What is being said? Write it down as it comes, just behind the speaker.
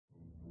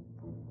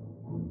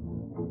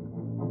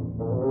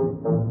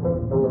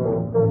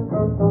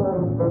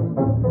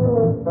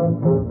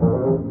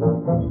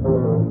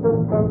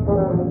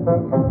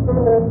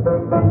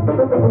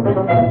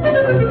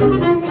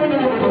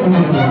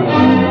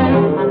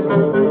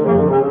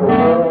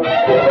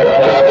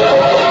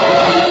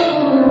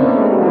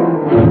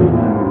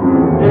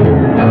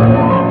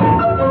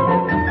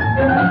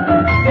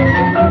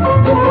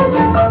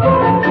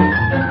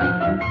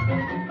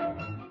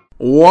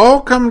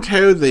Welcome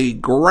to the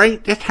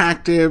Great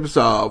Detectives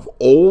of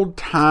Old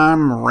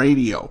Time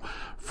Radio.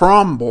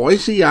 From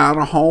Boise,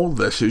 Idaho,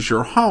 this is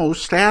your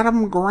host,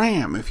 Adam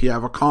Graham. If you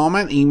have a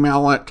comment,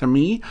 email it to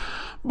me,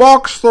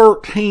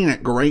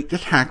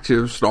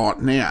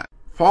 box13@greatdetectives.net.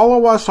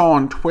 Follow us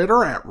on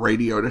Twitter at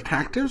Radio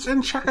Detectives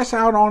and check us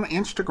out on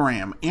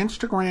Instagram,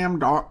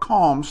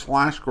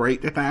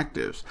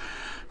 instagram.com/greatdetectives.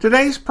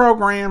 Today's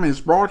program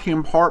is brought to you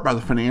in part by the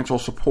financial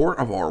support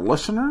of our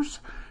listeners.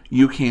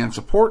 You can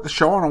support the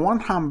show on a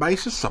one-time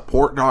basis,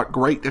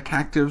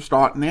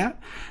 support.greatdetectives.net,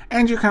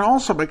 and you can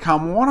also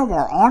become one of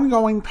our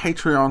ongoing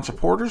Patreon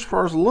supporters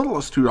for as little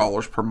as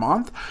 $2 per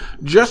month.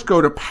 Just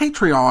go to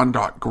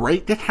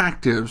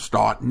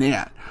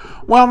patreon.greatdetectives.net.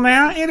 Well,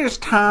 now it is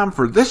time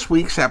for this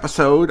week's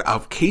episode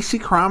of Casey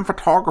Crime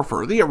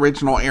Photographer. The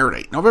original air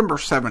date, November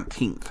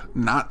 17th,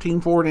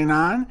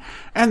 1949,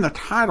 and the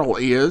title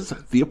is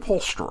The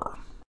Upholsterer.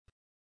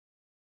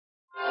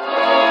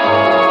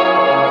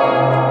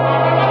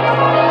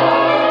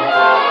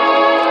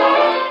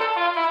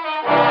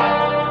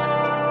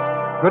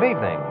 Good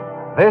evening.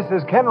 This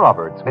is Ken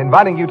Roberts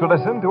inviting you to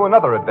listen to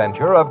another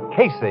adventure of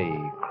Casey,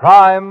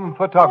 crime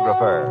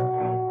photographer.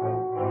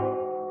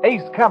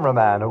 Ace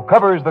cameraman who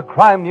covers the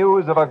crime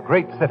news of a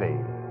great city.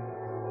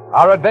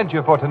 Our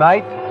adventure for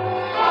tonight,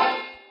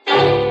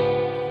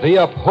 The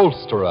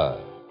Upholsterer.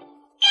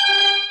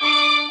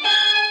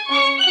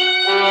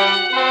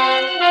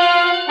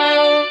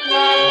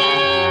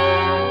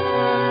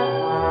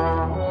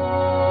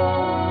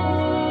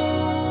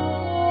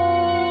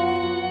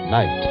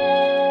 Night.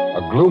 A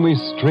gloomy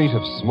street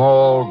of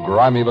small,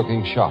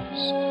 grimy-looking shops,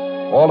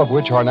 all of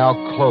which are now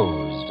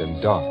closed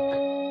and dark.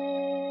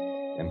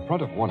 In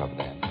front of one of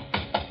them...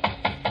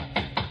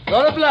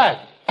 Goldblatt!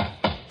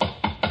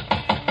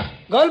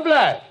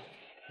 Goldblatt!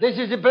 This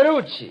is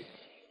Perucci.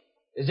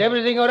 Is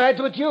everything all right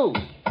with you?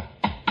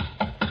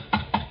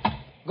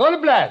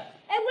 Goldblatt!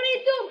 Hey, what are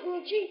you doing,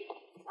 Perucci?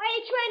 Why are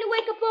you trying to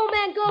wake up old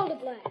man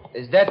Goldblatt?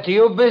 Is that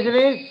your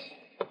business?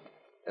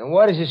 And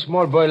what is a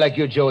small boy like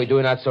you, Joey,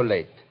 doing out so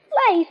late?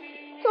 Late?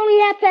 It's only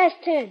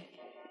 10:30.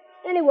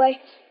 Anyway,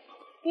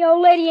 the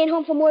old lady ain't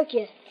home from work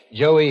yet.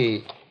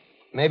 Joey,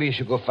 maybe you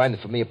should go find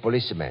for me a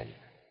policeman.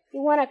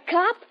 You want a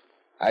cop?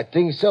 I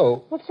think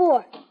so. What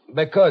for?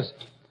 Because...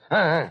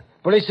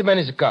 Policeman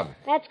is coming.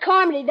 That's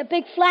Carmody, the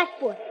big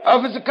flatfoot.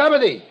 Officer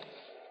Carmody!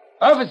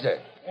 Officer!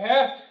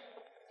 Yeah?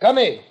 Come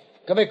here.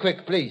 Come here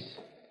quick, please.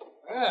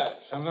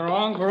 Something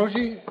wrong,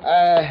 Perucci?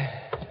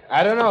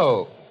 I don't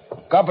know.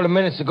 A couple of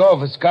minutes ago,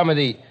 Officer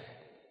Carmody,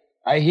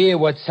 I hear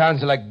what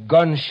sounds like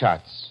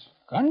gunshots.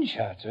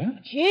 Gunshots, huh?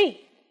 Gee.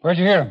 Where'd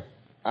you hear them?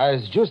 I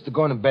was just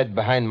going to bed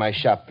behind my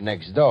shop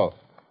next door.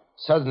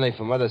 Suddenly,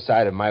 from the other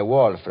side of my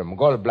wall, from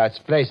Goldblatt's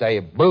place, I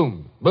hear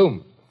boom,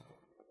 boom.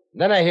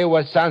 Then I hear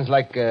what sounds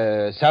like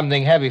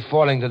something heavy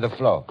falling to the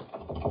floor.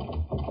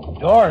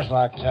 Door's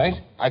locked tight.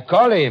 I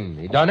call him.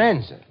 He don't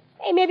answer.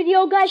 Hey, maybe the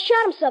old guy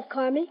shot himself,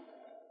 Carmody.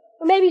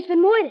 Or maybe he's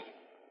been murdered.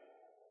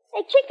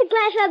 Hey, kick the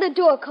glass out of the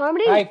door,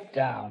 Carmody. Pipe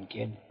down,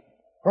 kid.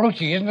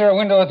 Perucci, isn't there a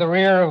window at the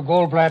rear of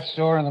Goldblatt's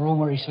store in the room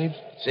where he sleeps?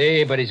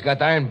 See, but he's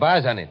got iron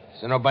bars on it,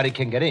 so nobody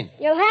can get in.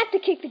 You'll have to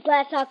kick the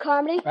glass out,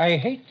 Carmody. I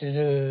hate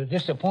to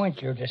disappoint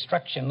your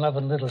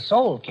destruction-loving little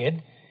soul,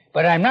 kid,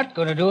 but I'm not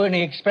going to do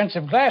any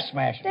expensive glass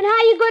smashing. Then how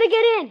are you going to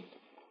get in?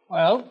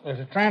 Well, there's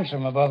a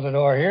transom above the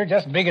door here,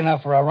 just big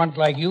enough for a runt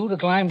like you to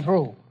climb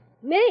through.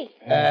 Me?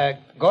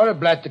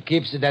 Goldblatt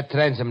keeps that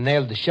transom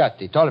nailed shut.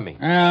 He told me.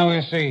 Now,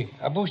 we'll see.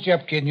 I'll boost you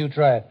up, kid, and you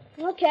try it.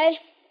 Okay.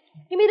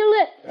 Give me the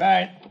lift. All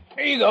right.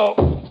 Here you go.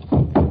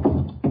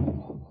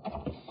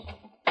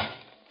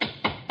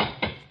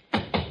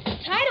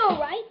 Tight, all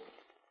right.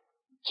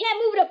 Can't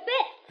move it a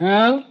bit.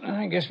 Well,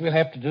 I guess we'll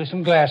have to do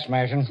some glass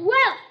smashing.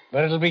 Well,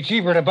 But it'll be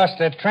cheaper to bust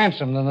that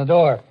transom than the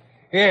door.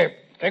 Here,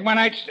 take my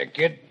nightstick,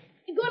 kid.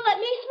 you going to let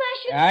me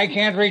smash it? I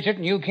can't reach it,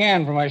 and you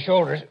can from my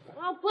shoulders.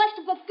 I'll bust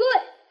it for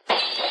good.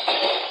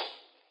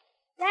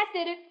 That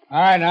did it.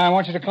 All right, now I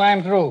want you to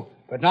climb through,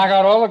 but knock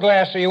out all the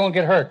glass so you won't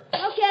get hurt.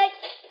 Okay.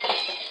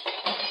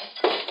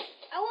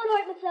 I won't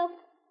hurt myself.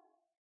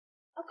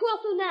 I'll crawl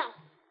through now.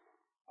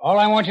 All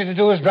I want you to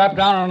do is drop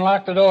down and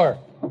unlock the door.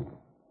 Hey,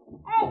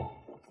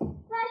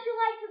 flash your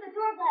light through the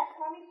door glass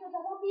for me so I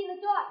won't be in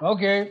the dark.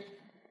 Okay.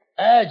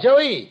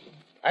 Joey,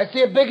 I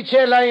see a big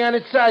chair lying on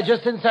its side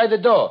just inside the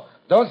door.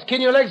 Don't skin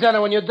your legs on it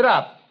when you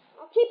drop.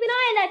 I'll keep an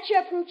eye on that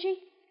chair, Perucci.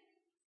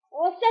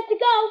 All set to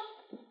go.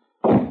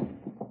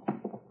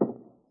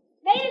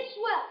 Made it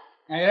swell.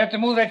 Now you have to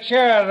move that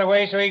chair out of the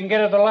way so you can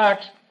get at the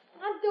locks.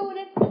 I'm doing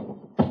it.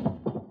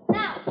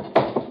 Now.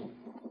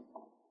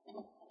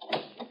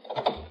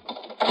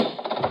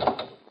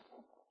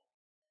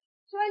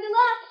 Turn the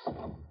locks.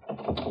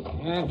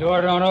 The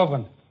door don't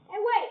open. Hey,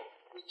 wait.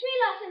 There's tree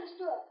locks in the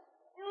store.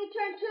 They only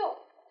turn two.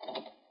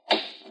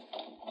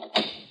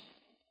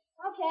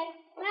 Okay,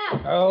 now.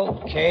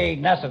 Okay,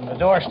 nothing. The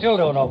door still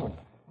don't open.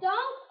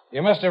 Don't?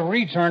 You must have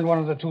returned one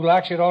of the two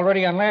locks you'd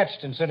already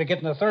unlatched instead of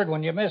getting the third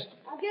one you missed.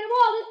 I'll get them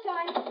all this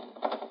time.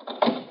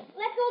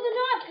 Let go of the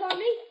knob,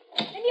 Carmody.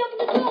 Let me open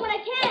the door when I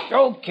can.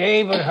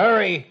 Okay, but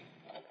hurry.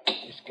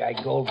 This guy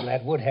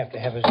Goldblatt would have to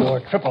have his door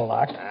triple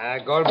locked.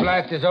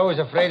 Goldblatt is always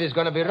afraid he's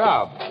going to be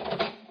robbed.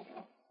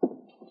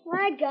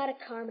 I got it,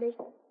 Carmody.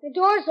 The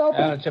door's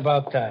open. Well, it's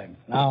about time.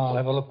 Now I'll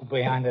have a look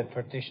behind that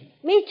partition.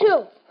 Me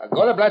too.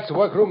 Goldblatt's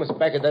workroom is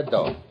back at that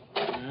door.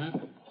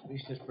 At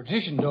least this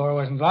partition door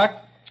wasn't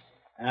locked.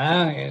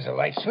 Here's a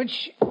light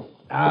switch.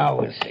 Now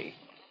we'll see.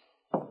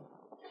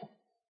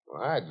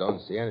 Well, I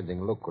don't see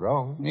anything look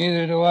wrong.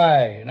 Neither do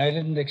I, and I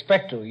didn't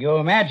expect to. You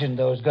imagined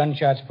those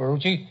gunshots,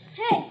 Ferrucci.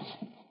 Hey,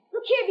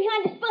 look here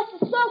behind this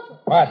busted sofa.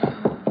 What?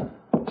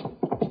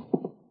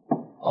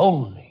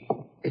 Holy.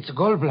 It's a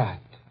Goldblatt.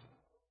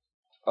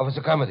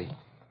 Officer Carmody.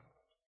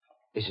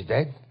 Is he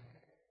dead?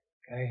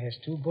 Guy has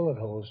 2 bullet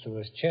holes to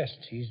his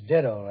chest. He's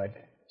dead, all right.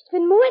 He's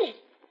been murdered.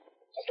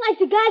 Just like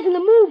the guys in the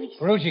movies.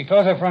 Ferrucci,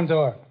 close that front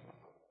door.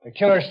 The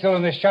killer's still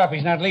in this shop.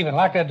 He's not leaving.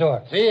 Lock that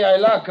door. See, I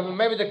lock him.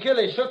 Maybe the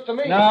killer shook to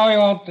me. No, he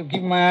won't. I'm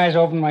keeping my eyes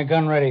open, my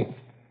gun ready.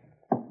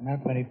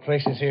 Not many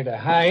places here to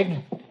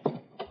hide.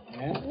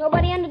 Yeah?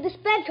 Nobody under this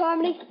bed,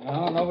 Carmody.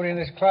 No, nobody in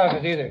this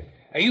closet either.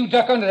 Now, you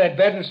duck under that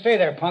bed and stay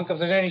there, punk, if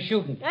there's any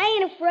shooting. I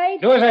ain't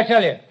afraid. Do as I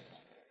tell you.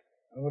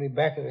 Nobody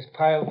back of this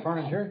pile of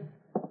furniture.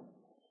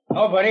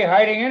 Nobody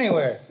hiding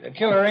anywhere. The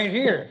killer ain't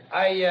here.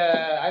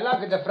 I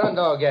lock at the front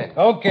door again.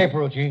 Okay,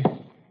 Perucci.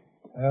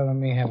 Well, let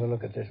me have a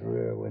look at this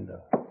rear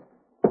window.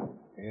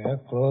 Yeah,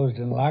 closed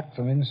and locked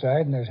from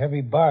inside, and there's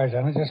heavy bars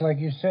on it, just like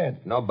you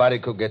said. Nobody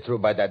could get through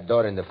by that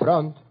door in the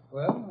front.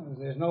 Well,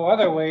 there's no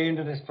other way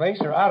into this place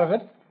or out of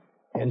it.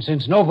 And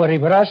since nobody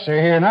but us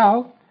are here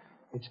now,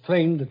 it's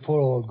plain that poor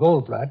old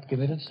Goldblatt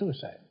committed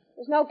suicide.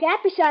 There's no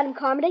gap beside him,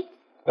 Carmody.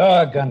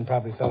 Oh, a gun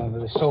probably fell under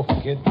the sofa,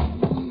 kid.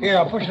 Here,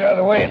 I'll push it out of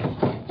the way.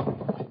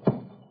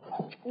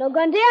 No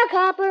gun there,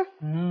 Copper.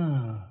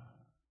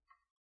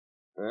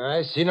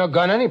 I see no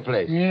gun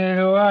anyplace. Neither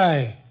do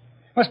I.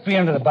 Must be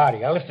under the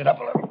body. I'll lift it up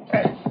a little.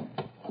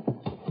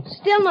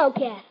 Still no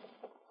gap.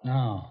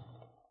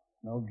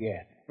 No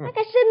gap. Like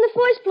I said in the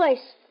first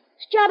place,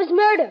 this job is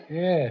murder.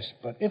 Yes,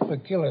 but if the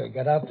killer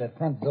got out that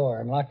front door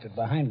and locked it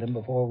behind him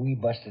before we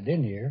busted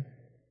in here,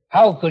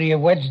 how could he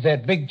have wedged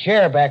that big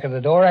chair back of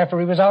the door after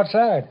he was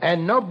outside?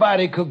 And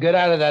nobody could get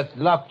out of that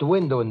locked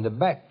window in the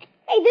back.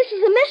 Hey, this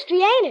is a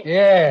mystery, ain't it?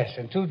 Yes,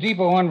 and too deep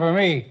a one for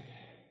me.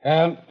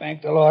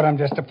 Thank the Lord I'm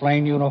just a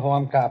plain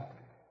uniform cop.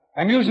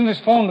 I'm using this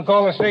phone to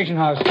call the station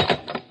house.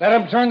 Let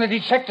them turn the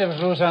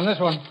detectives loose on this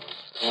one.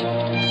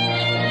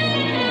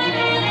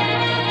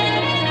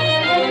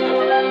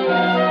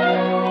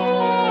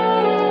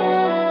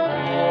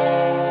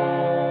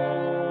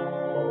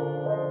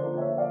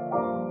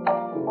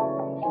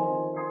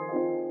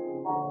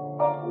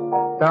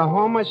 The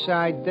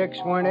homicide dicks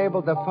weren't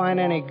able to find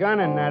any gun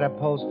in that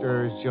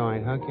upholsterer's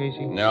joint, huh,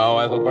 Casey? No,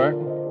 Ethelbert.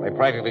 They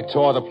practically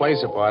tore the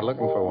place apart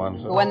looking for one.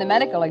 So. But when the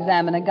medical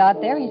examiner got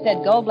there, he said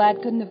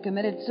Goldblatt couldn't have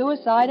committed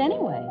suicide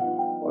anyway.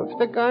 Well, if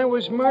the guy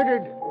was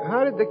murdered,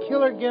 how did the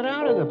killer get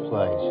out of the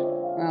place?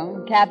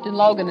 Well, Captain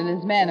Logan and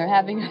his men are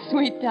having a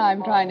sweet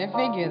time trying to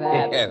figure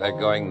that. Yeah, they're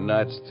going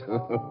nuts,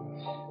 too.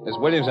 Miss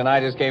Williams and I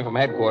just came from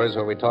headquarters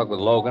where we talked with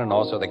Logan and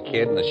also the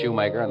kid and the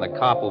shoemaker and the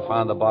cop who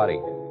found the body.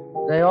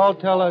 They all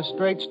tell a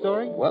straight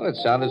story? Well, it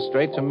sounded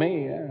straight to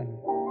me, yeah.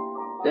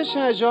 This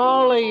has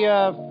all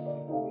the,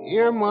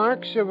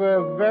 earmarks of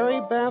a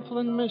very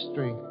baffling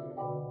mystery.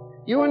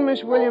 You and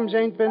Miss Williams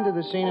ain't been to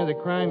the scene of the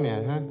crime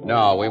yet, huh?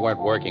 No, we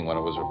weren't working when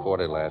it was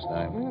reported last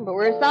night. But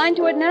we're assigned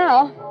to it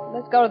now.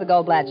 Let's go to the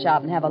Goldblatt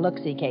shop and have a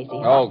look-see, Casey.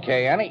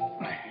 Okay, Annie.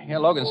 Yeah,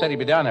 Logan said he'd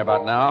be down there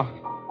about now.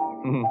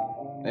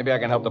 Maybe I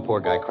can help the poor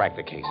guy crack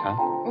the case, huh?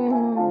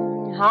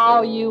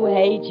 How you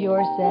hate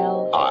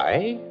yourself.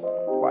 I?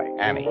 Why,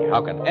 Annie,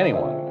 how can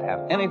anyone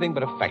have anything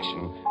but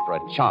affection for a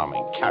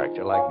charming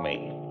character like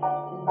me?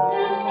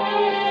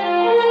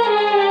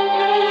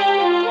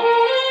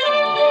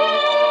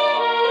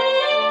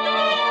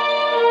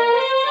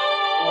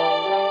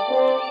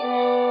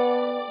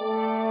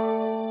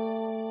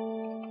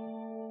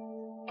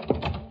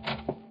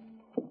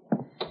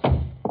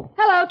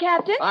 Hello,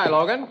 Captain. Hi,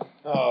 Logan.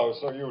 Oh,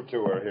 so you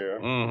two are here.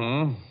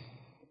 Mm-hmm.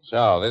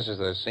 So, this is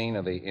the scene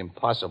of the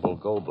impossible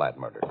Goldblatt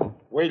murder.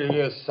 Wait till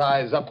you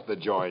size up the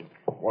joint,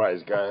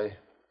 wise guy.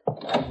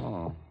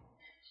 Oh.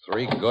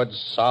 3 good,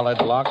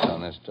 solid locks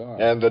on this door.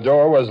 And the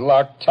door was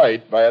locked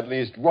tight by at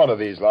least one of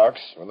these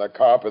locks when the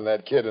cop and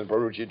that kid and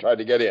Perucci tried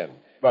to get in.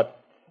 But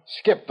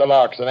skip the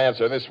locks and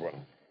answer this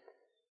one.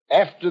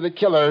 After the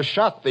killer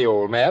shot the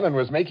old man and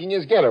was making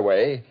his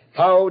getaway,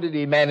 how did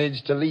he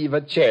manage to leave a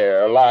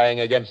chair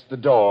lying against the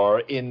door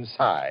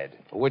inside?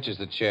 Which is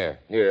the chair?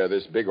 Here,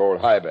 this big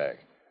old high back.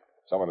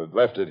 Someone had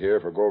left it here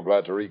for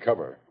Goldblatt to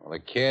recover. Well, the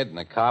kid and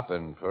the cop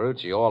and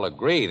Ferrucci all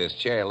agree this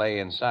chair lay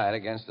inside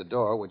against the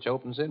door, which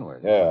opens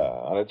inward. Yeah,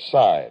 on its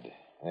side.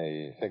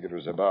 I think it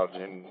was about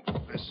in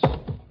this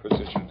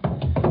position.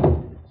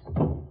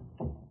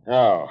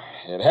 Now,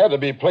 it had to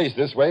be placed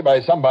this way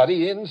by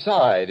somebody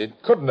inside.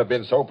 It couldn't have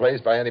been so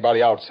placed by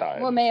anybody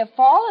outside. Well, it may have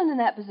fallen in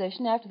that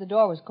position after the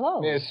door was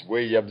closed. Miss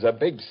Williams, a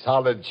big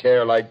solid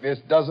chair like this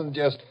doesn't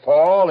just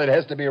fall. It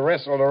has to be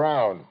wrestled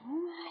around.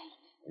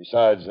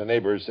 Besides, the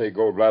neighbors say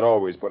Goldblatt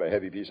always put a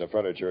heavy piece of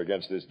furniture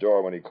against this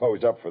door when he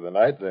closed up for the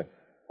night. The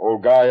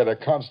old guy had a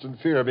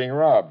constant fear of being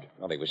robbed.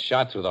 Well, he was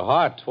shot through the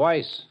heart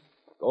twice.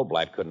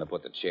 Goldblatt couldn't have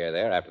put the chair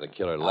there after the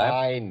killer left.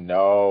 I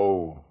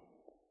know.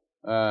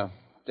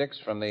 Dix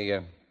from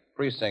the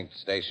precinct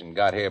station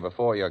got here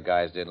before your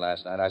guys did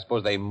last night. I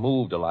suppose they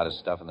moved a lot of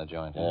stuff in the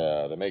joint.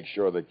 Yeah, to make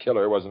sure the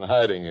killer wasn't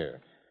hiding here.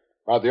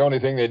 About the only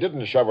thing they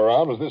didn't shove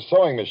around was this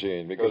sewing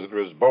machine because it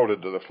was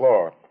bolted to the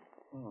floor.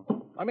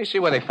 Let me see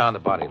where they found the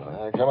body,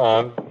 Lloyd. Come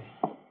on.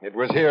 It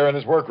was here in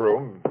his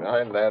workroom,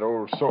 behind that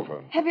old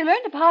sofa. Have you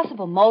learned a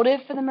possible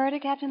motive for the murder,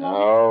 Captain Logan?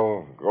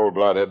 No,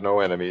 Goldblatt had no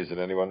enemies that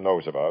anyone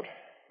knows about.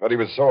 But he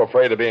was so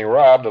afraid of being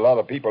robbed, a lot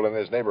of people in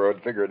this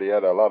neighborhood figured he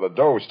had a lot of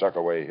dough stuck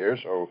away here,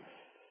 so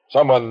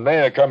someone may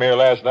have come here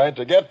last night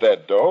to get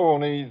that dough,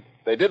 only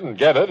they didn't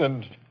get it,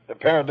 and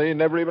apparently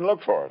never even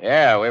looked for it.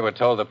 Yeah, we were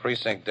told the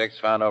precinct Dix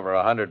found over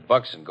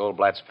 $100 in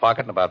Goldblatt's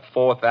pocket and about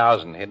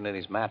 $4,000 hidden in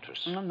his mattress.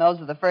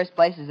 Those are the first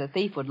places a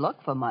thief would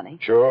look for money.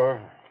 Sure.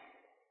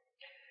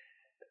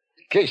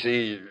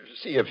 Casey,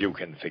 see if you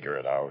can figure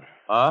it out.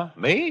 Huh?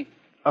 Me?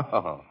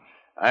 Oh,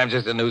 I'm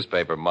just a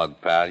newspaper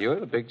mug, pal. You're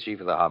the big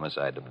chief of the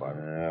homicide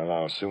department. Well,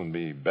 I'll soon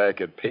be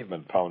back at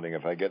pavement pounding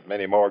if I get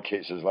many more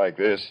cases like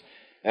this.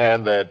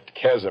 And that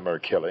Casimir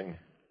killing.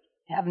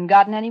 Haven't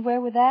gotten anywhere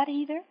with that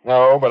either?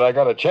 No, but I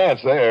got a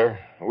chance there.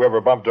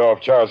 Whoever bumped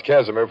off Charles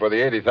Casimir for the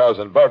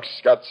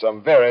 $80,000 got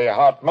some very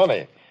hot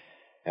money.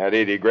 That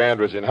 $80,000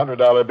 was in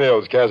 $100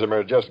 bills Casimir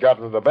had just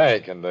gotten to the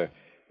bank, and the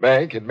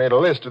bank had made a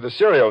list of the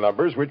serial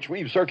numbers, which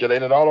we've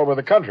circulated all over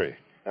the country.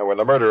 Now, when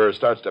the murderer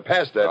starts to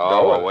pass that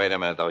dough... well, wait a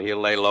minute, though. He'll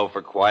lay low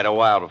for quite a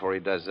while before he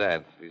does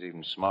that. He's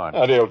even smart.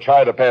 And he'll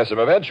try to pass him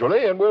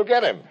eventually, and we'll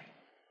get him.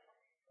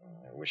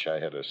 I wish I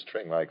had a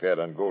string like that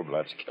on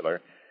Goldblatt's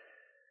killer.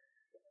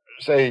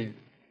 Say,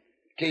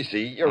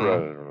 Casey, you're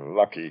a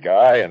lucky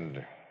guy,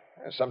 and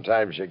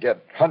sometimes you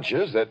get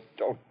hunches that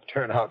don't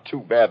turn out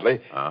too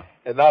badly.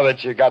 And now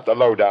that you got the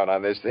lowdown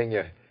on this thing,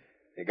 you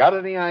got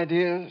any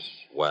ideas?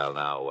 Well,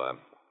 now,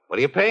 what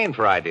are you paying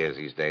for ideas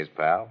these days,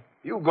 pal?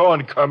 You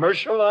going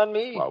commercial on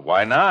me? Well,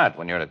 why not?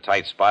 When you're in a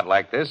tight spot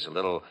like this, a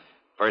little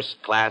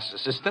first-class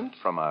assistant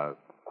from a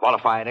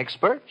qualified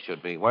expert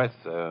should be worth,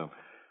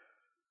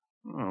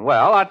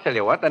 well, I'll tell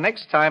you what. The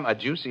next time a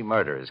juicy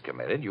murder is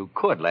committed, you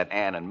could let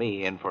Ann and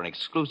me in for an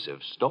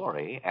exclusive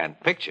story and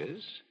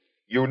pictures.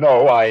 You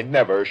know I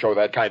never show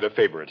that kind of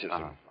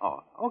favoritism.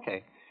 Oh,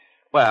 okay.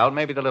 Well,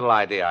 maybe the little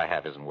idea I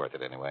have isn't worth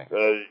it anyway.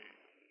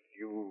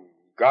 You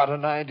got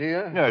an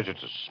idea? No,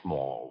 just a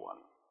small one.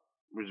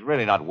 It's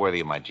really not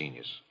worthy of my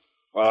genius.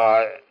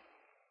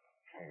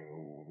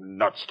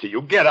 Nuts to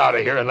you. Get out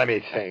of here and let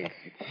me think.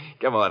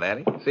 Come on,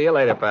 Annie. See you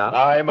later, pal.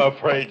 I'm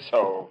afraid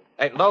so.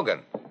 Hey,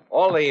 Logan,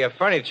 all the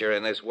furniture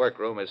in this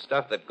workroom is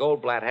stuff that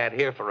Goldblatt had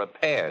here for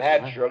repairs.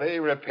 Naturally,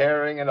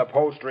 repairing and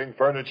upholstering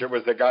furniture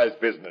was the guy's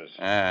business.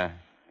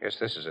 Guess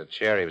this is a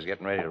chair he was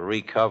getting ready to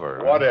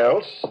recover. What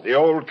else? The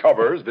old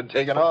cover's been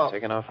taken off.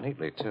 Taken off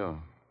neatly, too.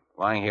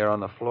 Lying here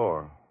on the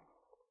floor.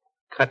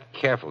 Cut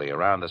carefully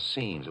around the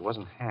seams. It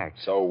wasn't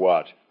hacked. So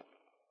what?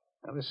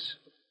 Now, this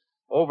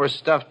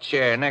overstuffed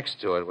chair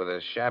next to it with a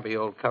shabby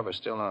old cover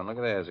still on. Look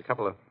at that. There's a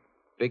couple of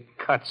big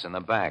cuts in the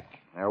back.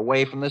 They're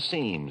away from the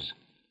seams.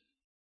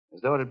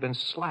 As though it had been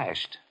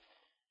slashed.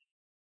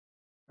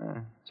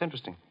 It's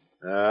interesting.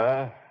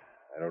 I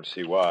don't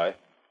see why.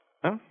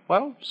 Huh?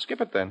 Well,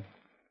 skip it then.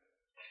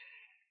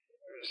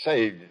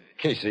 Say,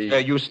 Casey...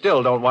 you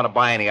still don't want to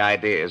buy any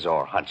ideas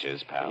or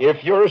hunches, pal.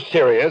 If you're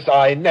serious,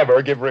 I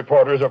never give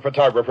reporters or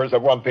photographers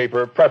of one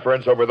paper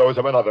preference over those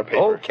of another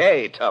paper.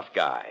 Okay, tough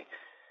guy.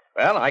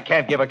 Well, I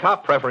can't give a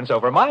cop preference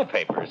over my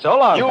paper. So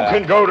long, You pal.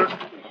 can go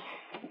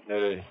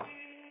to...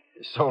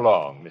 so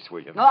long, Miss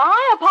Williams. Well,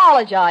 I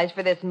apologize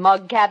for this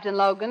mug, Captain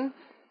Logan.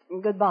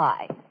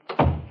 Goodbye.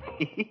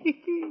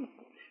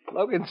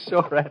 Logan's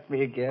sore at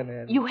me again,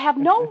 Annie. You have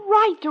no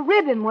right to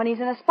rib him when he's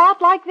in a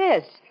spot like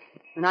this.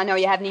 And I know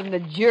you haven't even the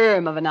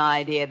germ of an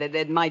idea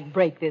that might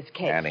break this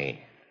case.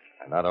 Annie,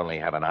 I not only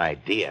have an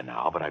idea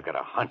now, but I've got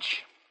a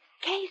hunch.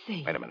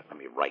 Casey. Wait a minute. Let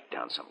me write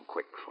down something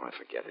quick before I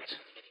forget it.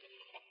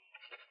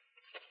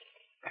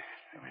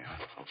 There we are.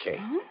 Okay.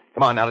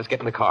 Come on, now, let's get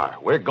in the car.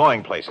 We're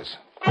going places.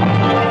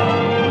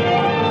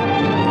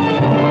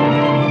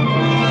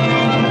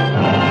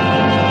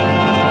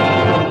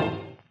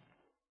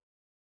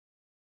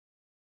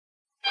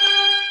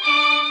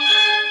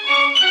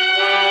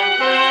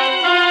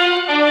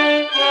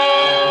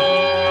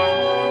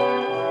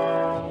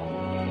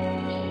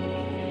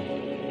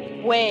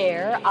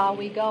 Where are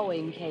we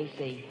going,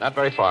 Casey? Not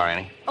very far,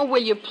 Annie. Oh,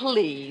 will you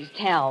please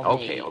tell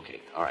me?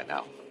 Okay. All right,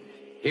 now.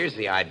 Here's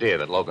the idea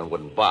that Logan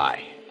wouldn't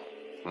buy.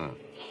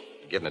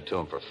 Giving it to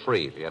him for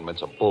free if he hadn't been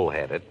so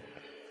bullheaded.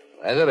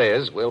 As it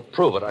is, we'll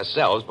prove it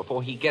ourselves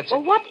before he gets it.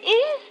 Well, what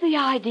is the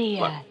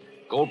idea? Well,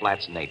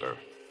 Goldblatt's neighbor,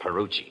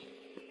 Perucci.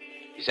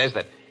 He says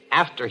that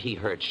after he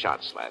heard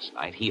shots last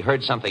night, he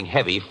heard something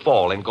heavy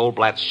fall in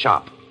Goldblatt's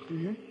shop.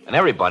 Mm-hmm. And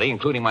everybody,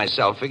 including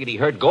myself, figured he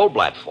heard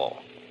Goldblatt fall.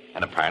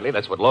 And apparently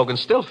that's what Logan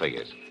still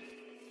figures.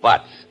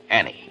 But,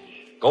 Annie,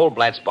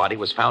 Goldblatt's body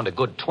was found a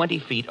good 20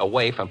 feet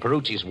away from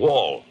Perucci's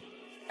wall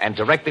and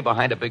directly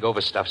behind a big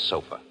overstuffed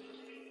sofa.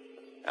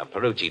 Now,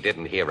 Perucci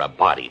didn't hear a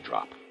body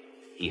drop.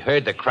 He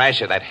heard the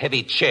crash of that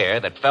heavy chair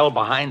that fell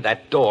behind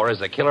that door as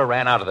the killer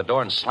ran out of the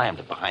door and slammed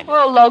it behind him.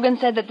 Well, Logan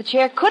said that the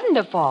chair couldn't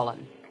have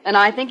fallen. And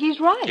I think he's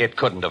right. It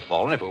couldn't have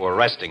fallen if it were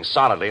resting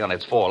solidly on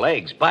its four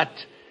legs, but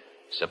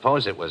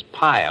suppose it was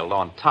piled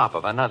on top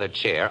of another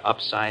chair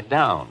upside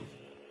down.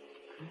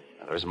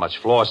 Now, there isn't much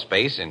floor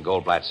space in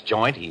Goldblatt's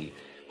joint. He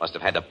must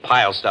have had to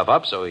pile stuff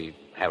up so he'd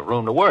have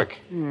room to work.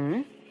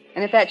 Mm-hmm.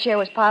 And if that chair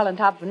was piled on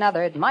top of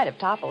another, it might have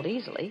toppled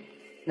easily.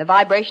 The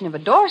vibration of a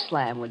door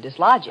slam would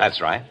dislodge it. That's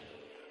right.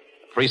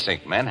 The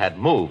precinct men had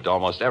moved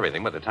almost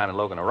everything by the time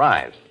Logan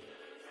arrived.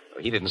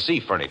 He didn't see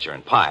furniture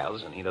in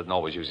piles, and he doesn't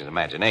always use his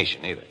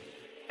imagination either.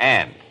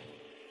 And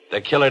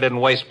the killer didn't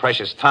waste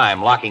precious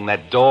time locking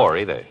that door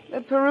either. The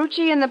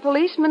Perucci and the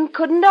policeman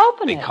couldn't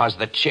open it. Because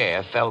the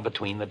chair fell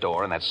between the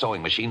door and that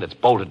sewing machine that's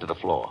bolted to the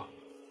floor.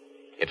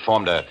 It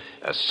formed a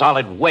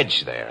solid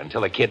wedge there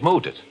until the kid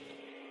moved it.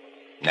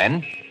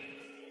 Then,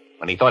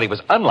 when he thought he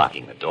was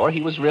unlocking the door,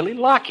 he was really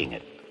locking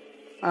it.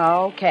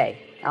 Okay,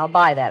 I'll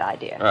buy that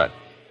idea. Right.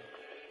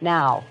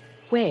 Now,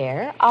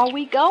 where are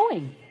we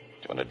going?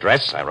 To an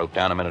address I wrote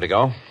down a minute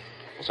ago.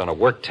 It's on a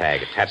work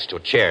tag attached to a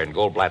chair in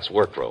Goldblatt's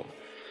workroom.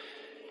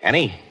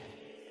 Annie,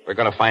 we're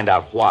going to find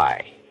out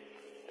why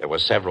there were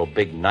several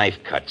big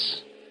knife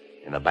cuts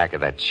in the back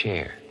of that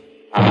chair.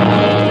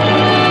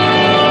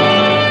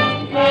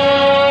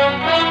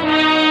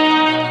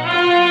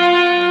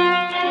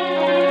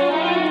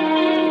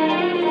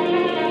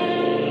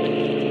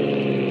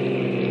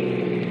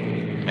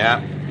 Yeah,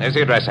 there's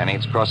the address, Annie.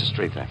 It's across the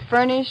street there.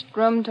 Furnished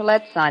room to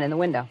let sign in the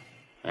window.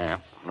 Yeah,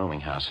 rooming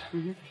house.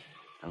 Mm-hmm.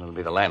 And it'll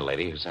be the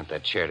landlady who sent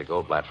that chair to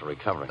Goldblatt for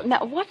recovery.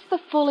 Now, what's the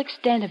full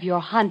extent of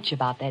your hunch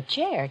about that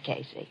chair,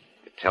 Casey?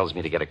 It tells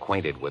me to get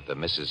acquainted with the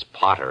Mrs.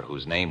 Potter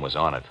whose name was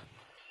on it.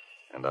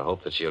 And I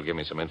hope that she'll give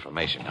me some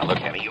information. Now,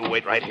 look, Annie, you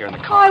wait right here in the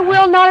car. I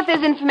will not. If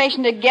there's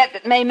information to get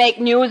that may make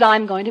news,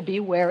 I'm going to be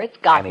where it's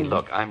gotten. Annie,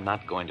 look, I'm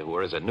not going to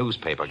her as a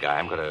newspaper guy.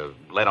 I'm going to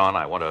let on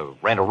I want to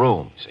rent a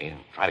room, see,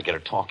 and try to get her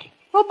talking.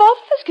 Well, both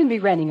of us can be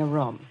renting a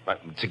room.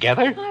 But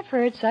together? I've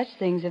heard such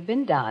things have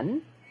been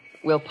done.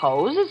 We'll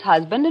pose as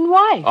husband and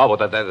wife. Oh, well,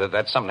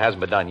 that's something that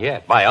hasn't been done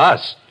yet. By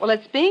us. Well,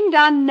 it's being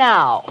done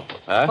now.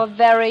 Huh? For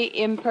very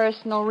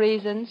impersonal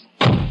reasons.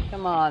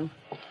 Come on.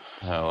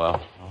 Oh,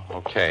 well,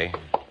 okay.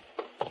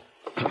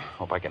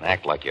 Hope I can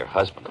act like your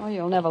husband. Well,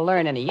 you'll never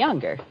learn any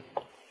younger.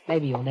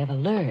 Maybe you'll never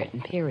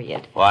learn,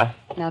 period. What?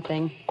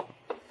 Nothing.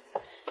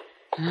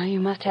 You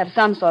must have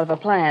some sort of a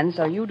plan,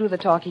 so you do the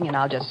talking and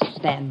I'll just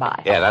stand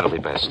by. Yeah, that'll be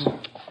best.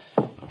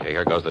 Okay,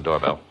 here goes the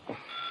doorbell.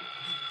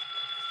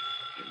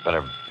 You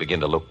better begin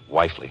to look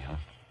wifely, huh?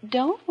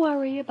 Don't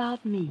worry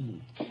about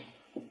me.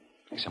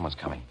 Hey, someone's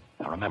coming.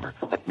 Now, remember,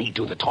 let me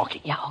do the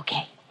talking. Yeah,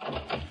 okay.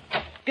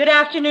 Good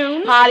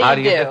afternoon. How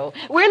do you do?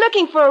 We're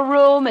looking for a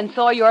room and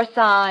saw your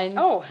sign.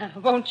 Oh,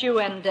 won't you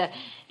and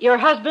your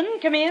husband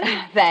come in?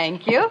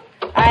 Thank you.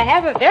 I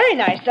have a very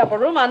nice double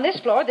room on this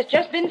floor that's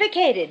just been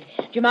vacated.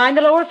 Do you mind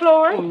the lower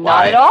floor?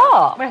 Not at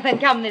all. Well, then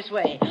come this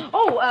way.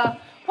 Oh,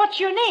 what's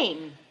your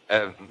name?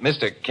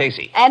 Mr.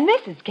 Casey. And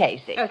Mrs.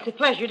 Casey. Oh, it's a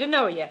pleasure to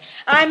know you.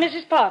 I'm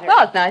Mrs. Potter.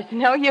 Well, it's nice to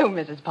know you,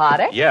 Mrs.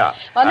 Potter. Yeah.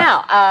 Well,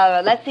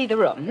 now, let's see the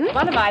room.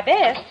 One of my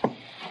best.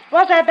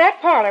 Was our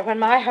back parlor when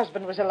my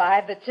husband was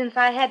alive, but since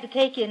I had to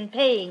take in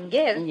paying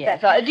guests...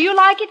 Yes. Do you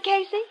like it,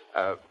 Casey?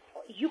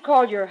 You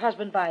call your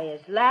husband by his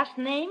last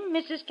name,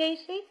 Mrs.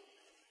 Casey?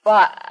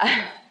 Why,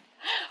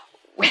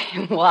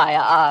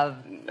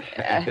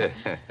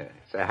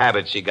 It's a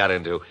habit she got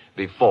into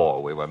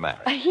before we were married.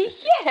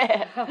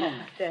 Yeah. Oh,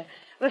 it's a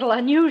little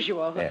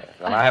unusual. Yes.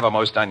 Well, I have a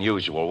most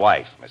unusual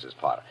wife, Mrs.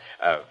 Potter.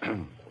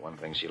 One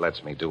thing, she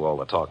lets me do all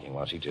the talking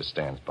while she just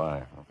stands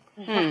by.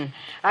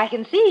 I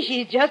can see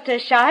she's just a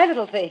shy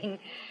little thing.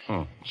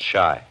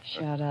 Shy.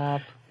 Shut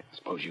up.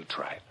 Suppose you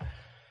try it.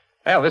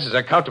 Well, this is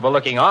a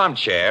comfortable-looking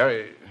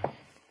armchair.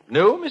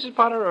 New, Mrs.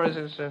 Potter, or is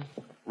this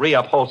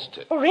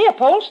reupholstered? Oh,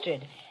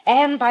 reupholstered.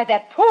 And by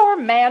that poor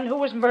man who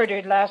was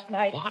murdered last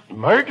night. What?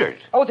 Murdered?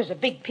 Oh, there's a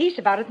big piece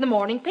about it in the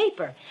morning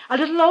paper. A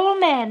little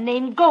old man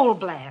named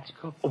Goldblatt.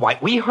 Why,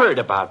 we heard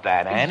about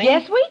that, Annie.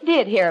 Yes, we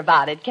did hear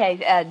about it,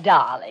 Casey,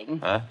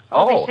 darling. Huh?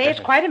 Oh, they say it's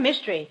quite a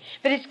mystery,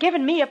 but it's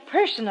given me a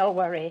personal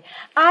worry.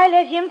 I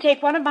let him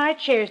take one of my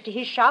chairs to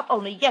his shop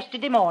only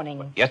yesterday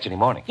morning. Yesterday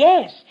morning?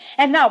 Yes,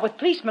 and now with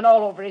policemen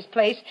all over his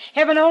place,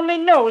 heaven only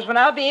knows when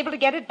I'll be able to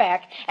get it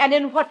back, and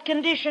in what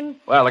condition.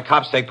 Well, the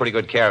cops take pretty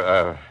good care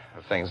of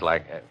things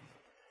like...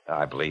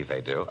 I believe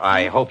they do.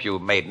 I hope you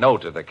made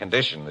note of the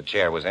condition the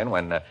chair was in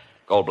when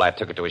Goldblatt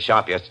took it to his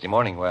shop yesterday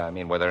morning. Well, I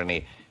mean, were there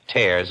any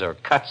tears or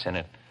cuts in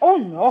it. Oh,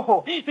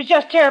 no. It was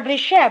just terribly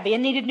shabby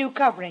and needed new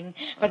covering.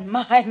 But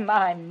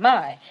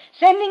my.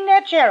 Sending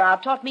that chair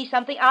out taught me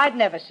something I'd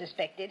never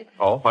suspected.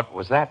 Oh, what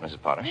was that,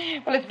 Mrs. Potter?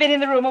 Well, it's been in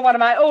the room of one of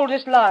my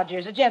oldest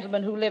lodgers, a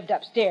gentleman who lived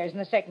upstairs in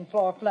the second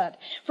floor front,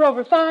 for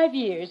over 5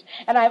 years,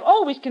 and I've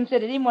always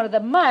considered him one of the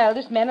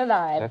mildest men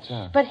alive. That's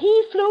so. But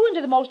he flew into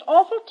the most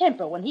awful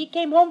temper when he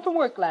came home from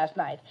work last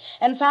night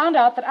and found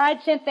out that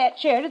I'd sent that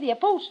chair to the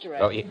upholsterer.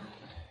 Oh,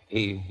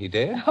 he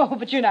did? Oh,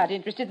 but you're not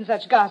interested in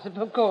such gossip,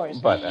 of course.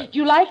 But, Do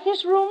you like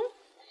this room?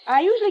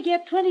 I usually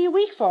get $20 a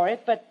week for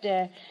it, but,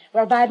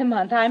 by the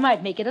month I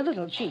might make it a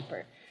little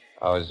cheaper.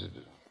 Oh, is it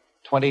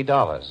 $20,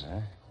 huh?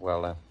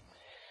 Well,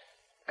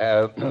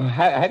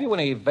 have you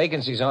any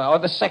vacancies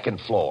on the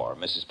second floor,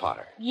 Mrs.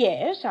 Potter?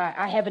 Yes,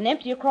 I have an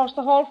empty across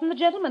the hall from the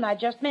gentleman I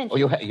just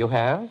mentioned. Oh, you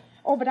have?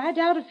 Oh, but I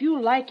doubt if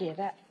you'll like it.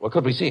 Well,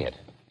 could we see it?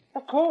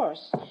 Of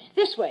course.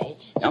 This way.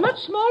 It's a much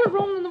smaller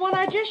room than the one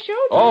I just showed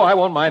you. Oh, I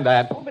won't mind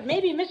that. Oh, but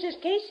maybe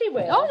Mrs. Casey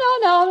will.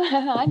 Oh,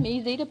 no. I'm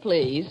easy to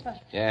please.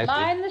 Yes.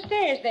 Mind the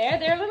stairs there.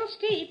 They're a little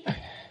steep.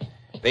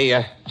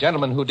 The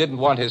gentleman who didn't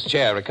want his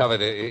chair recovered,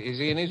 is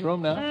he in his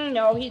room now?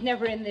 No, he's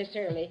never in this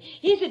early.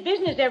 He's at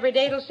business every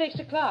day till 6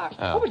 o'clock.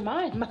 Oh. But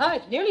my,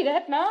 it's nearly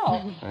that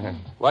now.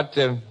 What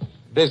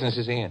business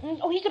is he in?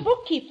 Oh, he's a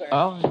bookkeeper.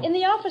 Oh. In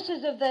the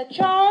offices of the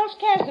Charles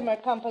Casimir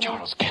Company.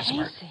 Charles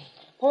Casimir?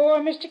 Poor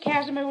Mr.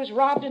 Casimir was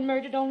robbed and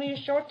murdered only a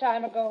short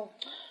time ago.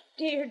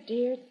 Dear.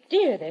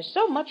 There's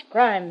so much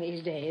crime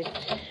these days.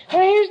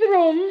 Well, here's the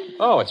room.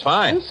 Oh, it's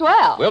fine.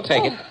 Swell. We'll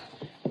take it.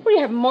 We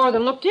haven't more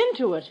than looked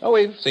into it. Oh,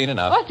 we've seen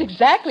enough. That's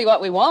exactly what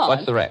we want.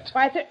 What's the rent?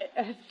 Why,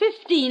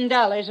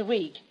 $15 a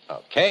week.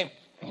 Okay.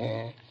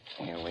 Here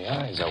we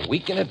are. It's a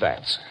week in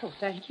advance. Oh,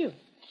 thank you.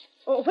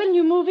 Oh, when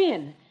you move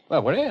in?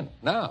 Well, we're in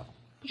now.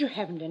 But you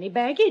haven't any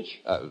baggage.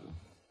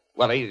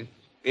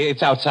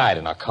 It's outside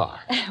in our car.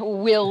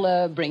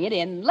 We'll bring it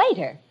in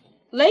later.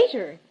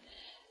 Later?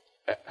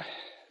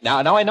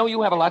 Now, I know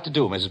you have a lot to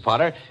do, Mrs.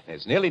 Potter.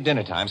 It's nearly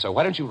dinner time, so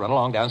why don't you run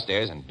along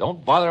downstairs and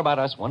don't bother about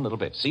us one little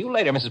bit. See you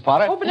later, Mrs.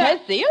 Potter. Oh, but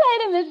See you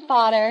later, Miss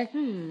Potter.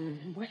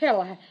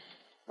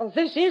 Well,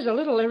 this is a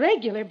little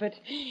irregular, but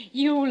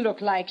you look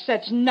like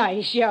such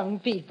nice young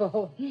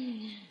people.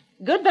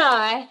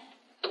 Goodbye.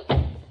 Did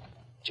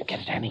you get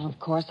it, Annie? Of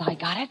course I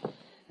got it.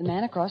 The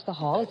man across the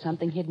hall had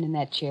something hidden in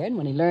that chair, and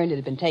when he learned it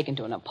had been taken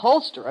to an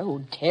upholsterer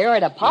who'd tear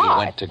it apart...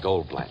 He went to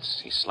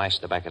Goldblatt's. He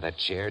slashed the back of that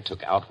chair,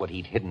 took out what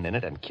he'd hidden in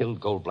it, and killed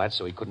Goldblatt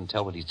so he couldn't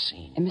tell what he'd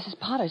seen. And Mrs.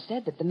 Potter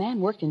said that the man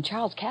worked in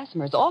Charles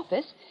Casimir's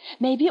office.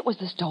 Maybe it was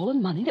the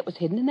stolen money that was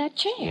hidden in that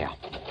chair. Yeah.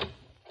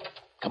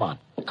 Come on.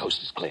 The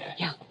coast is clear.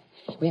 Yeah.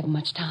 We haven't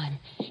much time.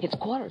 It's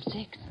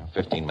 6:15.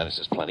 15 minutes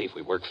is plenty if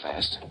we work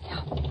fast.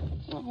 Yeah.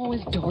 Oh,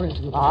 his door is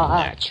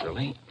locked.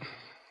 Naturally.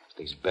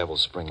 These bevel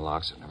spring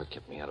locks have never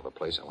kept me out of a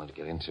place I wanted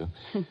to get into.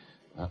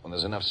 Not when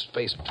there's enough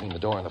space between the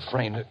door and the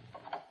frame to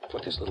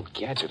put this little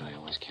gadget I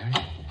always carry.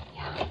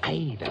 Yeah.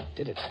 Hey, that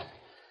did it.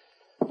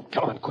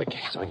 Come on, quick,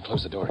 so I can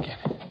close the door again.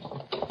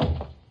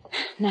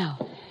 Now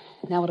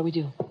what do we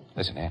do?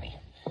 Listen, Annie.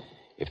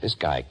 If this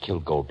guy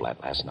killed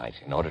Goldblatt last night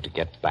in order to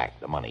get back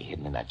the money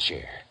hidden in that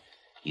chair,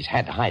 he's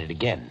had to hide it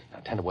again.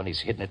 Now, 10 to 1,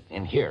 he's hidden it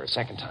in here a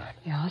second time.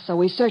 Yeah, so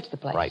we search the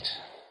place. Right.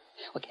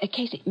 Well,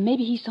 Casey,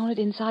 maybe he's sewn it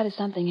inside of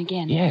something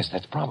again. Yes,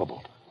 that's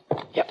probable.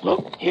 Yep,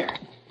 look, here.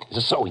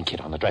 There's a sewing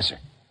kit on the dresser.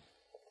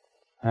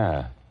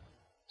 There's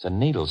a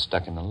needle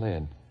stuck in the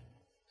lid.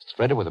 It's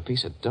threaded with a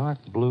piece of dark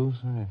blue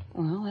thread.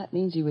 Well, that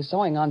means he was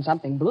sewing on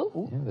something blue.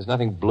 Yeah, there's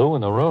nothing blue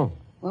in the room.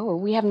 Well,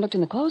 we haven't looked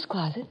in the clothes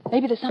closet.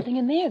 Maybe there's something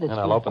in there that's... Then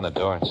I'll open the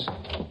doors.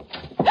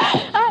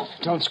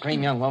 Don't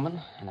scream, young woman.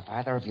 And if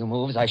either of you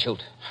moves, I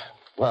shoot.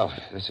 Well,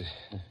 this is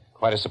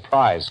quite a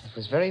surprise. It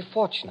was very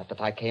fortunate that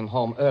I came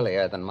home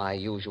earlier than my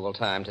usual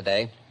time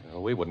today.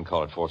 Well, we wouldn't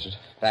call it fortunate.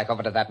 Back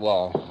over to that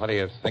wall. What do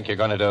you think you're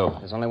going to do?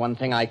 There's only one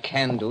thing I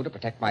can do to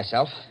protect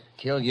myself.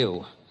 Kill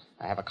you.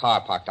 I have a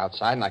car parked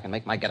outside, and I can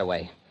make my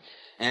getaway.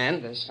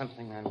 And there's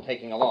something I'm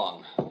taking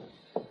along.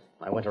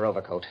 My winter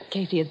overcoat.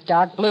 Casey, it's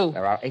dark blue.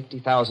 There are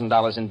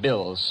 $80,000 in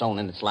bills sewn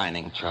in its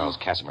lining. Charles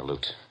Casimir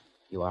loot.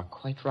 You are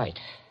quite right.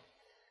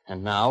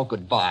 And now,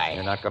 goodbye.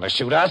 You're not going to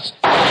shoot us?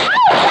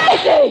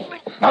 Casey!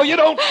 No, you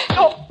don't.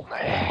 Oh.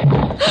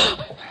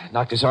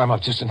 Knocked his arm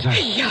up just in time.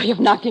 Yeah, you've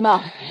knocked him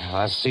out.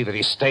 I'll see that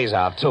he stays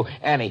out, too.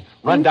 Annie,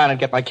 run down and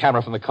get my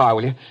camera from the car,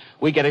 will you?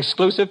 We get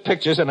exclusive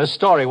pictures and a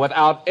story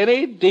without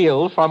any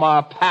deal from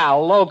our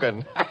pal,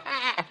 Logan.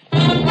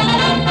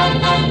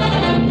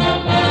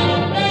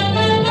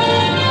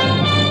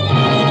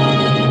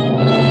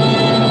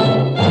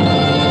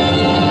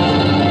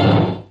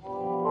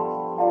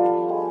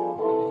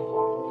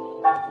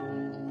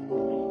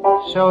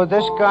 So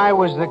this guy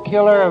was the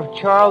killer of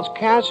Charles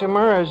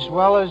Casimir as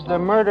well as the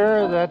murderer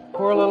of that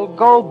poor little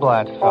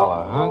Goldblatt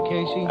fella, huh,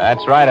 Casey?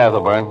 That's right,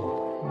 Ethelburn.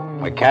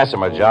 The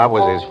Casimir job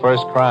was his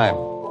first crime.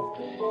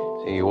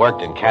 See, he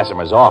worked in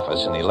Casimir's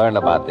office, and he learned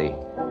about the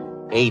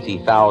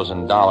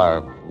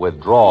 $80,000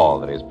 withdrawal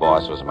that his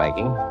boss was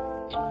making.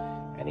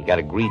 And he got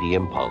a greedy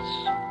impulse.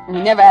 And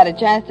he never had a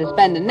chance to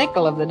spend a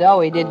nickel of the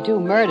dough he did 2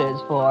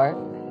 murders for.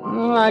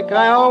 Like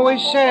I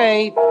always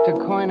say, to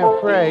coin a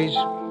phrase,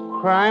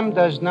 crime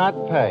does not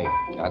pay.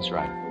 That's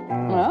right.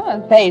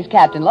 Well, it pays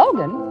Captain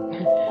Logan.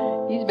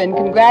 He's been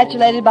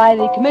congratulated by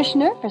the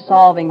commissioner for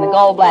solving the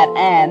Goldblatt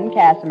and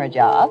Casimir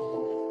jobs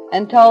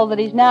and told that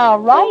he's now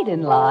right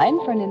in line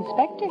for an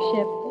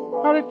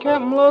inspectorship. How did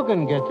Captain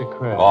Logan get the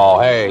credit? Oh,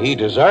 hey, he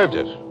deserved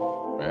it.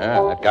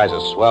 Yeah, that guy's a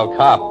swell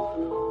cop.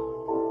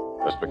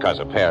 Just because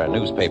a pair of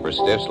newspaper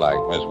stiffs like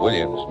Miss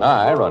Williams and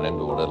I run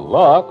into a little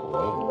luck.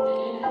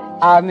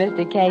 Our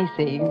Mr.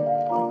 Casey,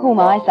 whom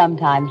I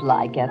sometimes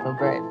like,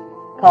 Ethelbert,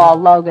 called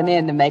Logan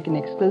in to make an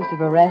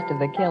exclusive arrest of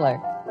the killer.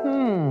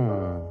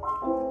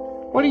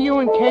 What do you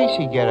and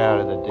Casey get out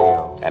of the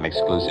deal? An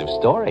exclusive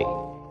story,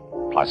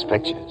 plus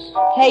pictures.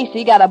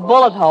 Casey got a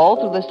bullet hole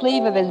through the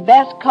sleeve of his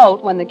best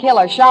coat when the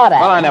killer shot at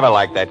him. Well, I never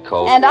liked that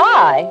coat. And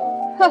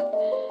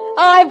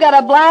I've got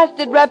a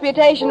blasted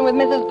reputation with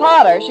Mrs.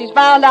 Potter. She's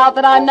found out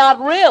that I'm not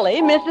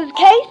really Mrs.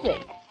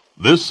 Casey.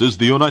 This is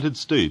the United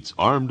States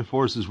Armed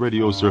Forces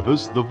Radio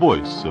Service, the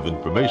voice of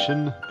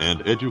information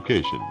and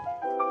education.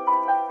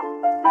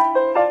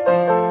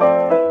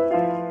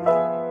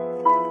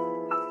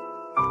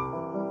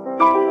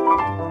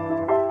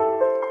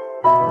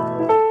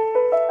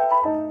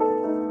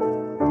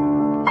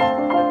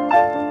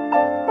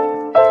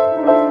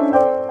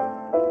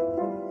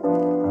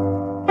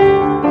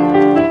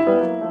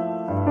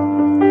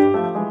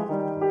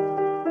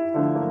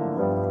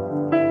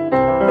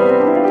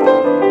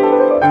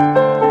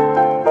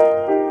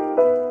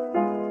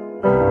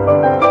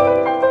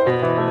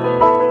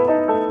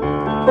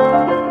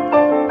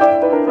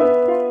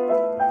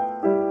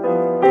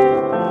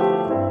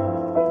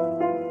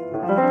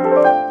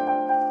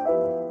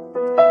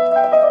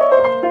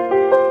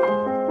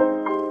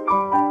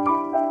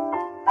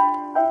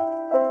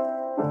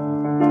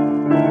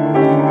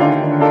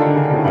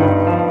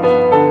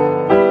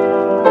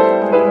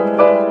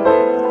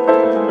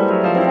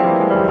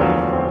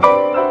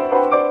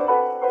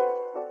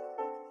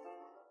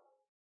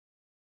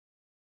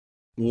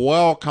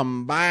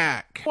 Welcome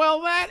back.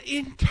 Well, that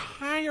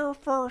entire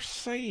first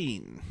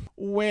scene,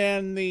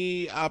 when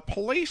the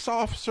police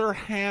officer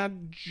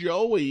had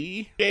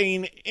Joey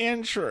gain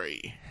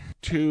entry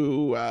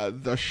to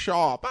the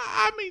shop,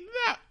 I mean,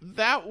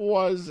 that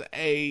was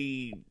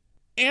a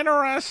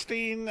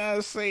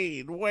interesting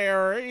scene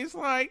where he's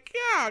like,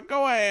 yeah,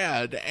 go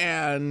ahead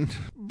and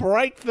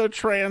break the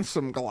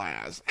transom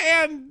glass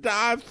and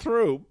dive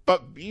through,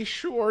 but be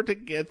sure to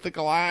get the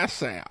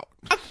glass out.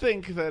 I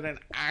think that an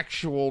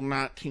actual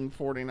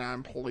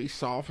 1949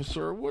 police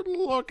officer would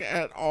look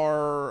at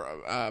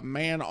our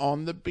man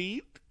on the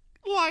beat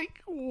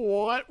like,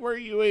 what were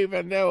you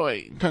even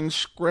doing?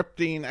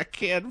 Conscripting a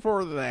kid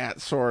for that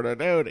sort of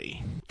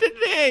duty.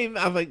 Today,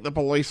 I think the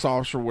police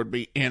officer would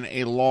be in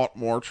a lot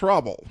more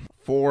trouble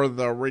for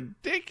the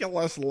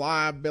ridiculous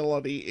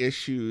liability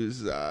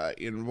issues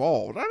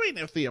involved. I mean,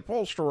 if the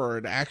upholsterer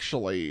had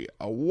actually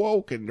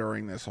awoken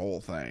during this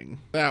whole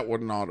thing, that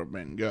would not have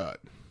been good.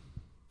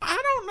 I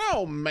don't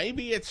know.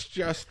 Maybe it's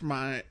just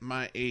my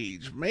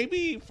age.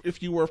 Maybe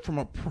if you were from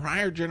a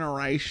prior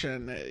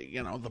generation,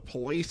 the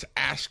police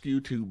ask you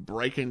to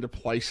break into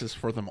places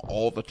for them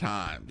all the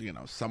time.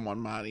 Someone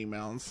might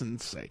email us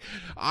and say,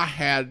 I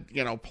had,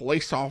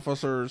 police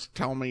officers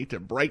tell me to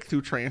break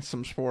through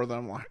transoms for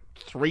them like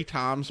 3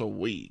 times a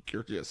week.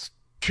 You're just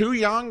too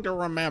young to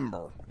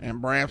remember. And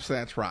perhaps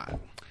that's right.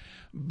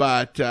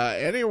 But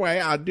anyway,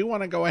 I do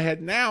want to go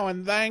ahead now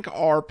and thank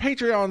our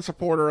Patreon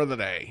supporter of the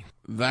day.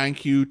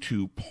 Thank you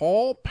to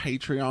Paul,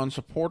 Patreon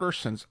supporter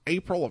since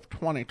April of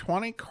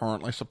 2020,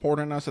 currently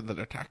supporting us at the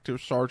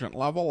detective sergeant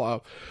level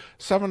of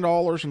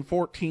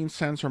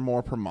 $7.14 or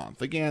more per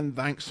month. Again,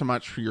 thanks so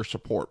much for your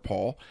support,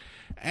 Paul.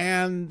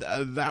 And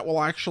that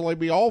will actually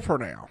be all for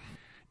now.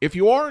 If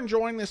you are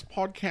enjoying this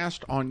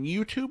podcast on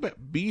YouTube,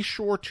 be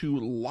sure to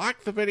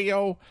like the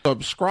video,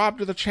 subscribe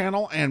to the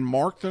channel, and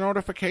mark the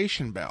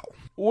notification bell.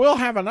 We'll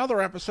have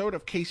another episode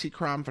of Casey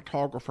Crime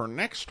Photographer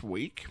next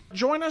week.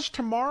 Join us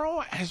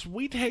tomorrow as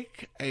we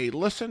take a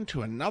listen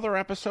to another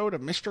episode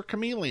of Mr.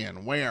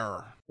 Chameleon,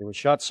 where... He was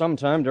shot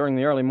sometime during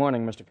the early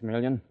morning, Mr.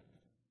 Chameleon.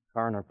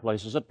 Coroner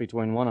places it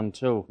between 1 and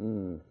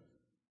 2.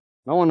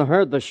 No one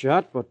heard the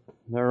shot, but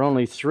there are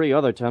only 3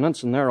 other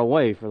tenants, and they're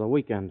away for the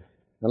weekend.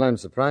 Well, I'm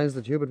surprised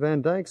that Hubert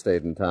Van Dyke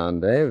stayed in town,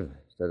 Dave,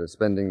 instead of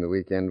spending the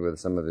weekend with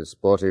some of his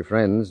sporty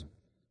friends.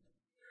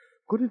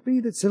 Could it be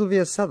that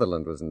Sylvia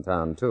Sutherland was in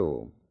town,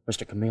 too?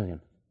 Mr.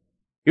 Chameleon,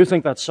 you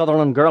think that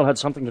Sutherland girl had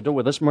something to do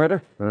with this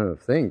murder? Oh,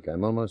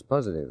 I'm almost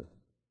positive.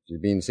 She's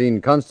been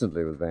seen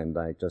constantly with Van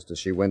Dyke, just as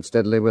she went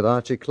steadily with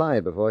Archie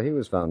Clyde before he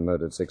was found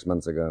murdered 6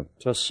 months ago.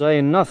 To say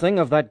nothing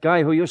of that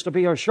guy who used to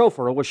be her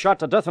chauffeur who was shot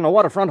to death in a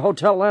waterfront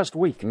hotel last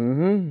week.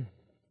 Mm-hmm.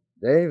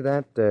 Dave,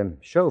 that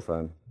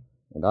chauffeur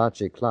and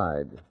Archie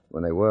Clyde,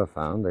 when they were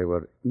found, they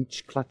were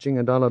each clutching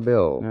a dollar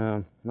bill.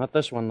 Yeah, not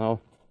this one,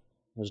 though.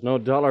 There's no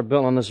dollar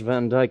bill on this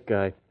Van Dyke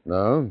guy.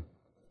 No?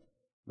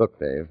 Look,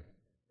 Dave,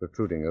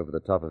 protruding over the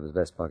top of his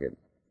vest pocket.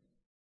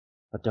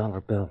 A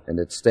dollar bill. And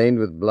it's stained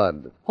with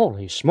blood.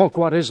 Holy smoke,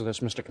 what is this,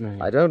 Mr.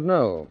 Chameleon? I don't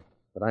know.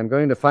 But I'm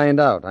going to find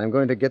out. I'm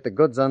going to get the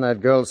goods on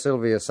that girl,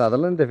 Sylvia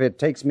Sutherland, if it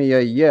takes me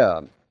a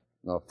year,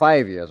 or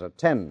 5 years, or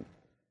 10.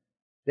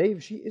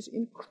 Dave, she is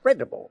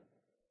incredible.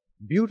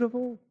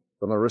 Beautiful,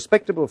 from a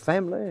respectable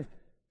family,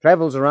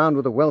 travels around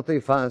with a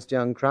wealthy, fast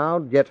young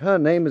crowd, yet her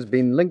name has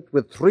been linked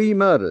with 3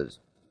 murders.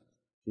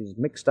 She's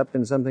mixed up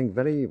in something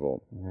very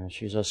evil. Yeah,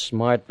 she's a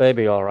smart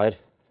baby, all right.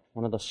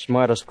 One of the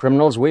smartest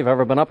criminals we've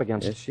ever been up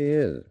against. Yes, she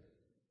is.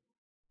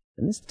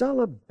 And this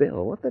dollar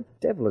bill, what the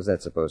devil is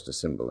that supposed to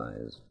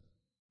symbolize?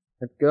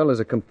 That girl is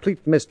a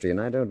complete mystery,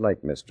 and I don't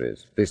like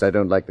mysteries. At least I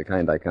don't like the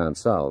kind I can't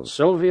solve.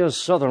 Sylvia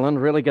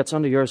Sutherland really gets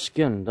under your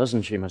skin,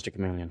 doesn't she, Mr.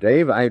 Chameleon?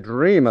 Dave, I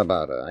dream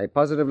about her. I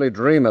positively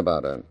dream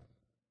about her.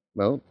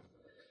 Well,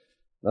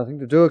 nothing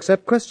to do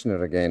except question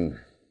her again.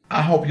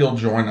 I hope you'll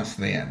join us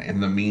then. In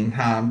the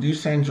meantime, do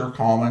send your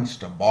comments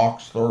to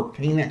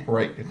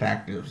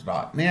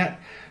box13@greatdetectives.net.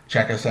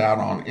 Check us out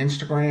on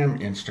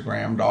Instagram,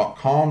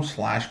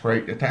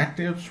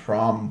 instagram.com/greatdetectives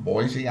from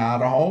Boise,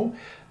 Idaho.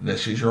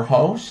 This is your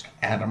host,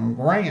 Adam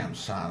Graham,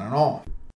 signing off.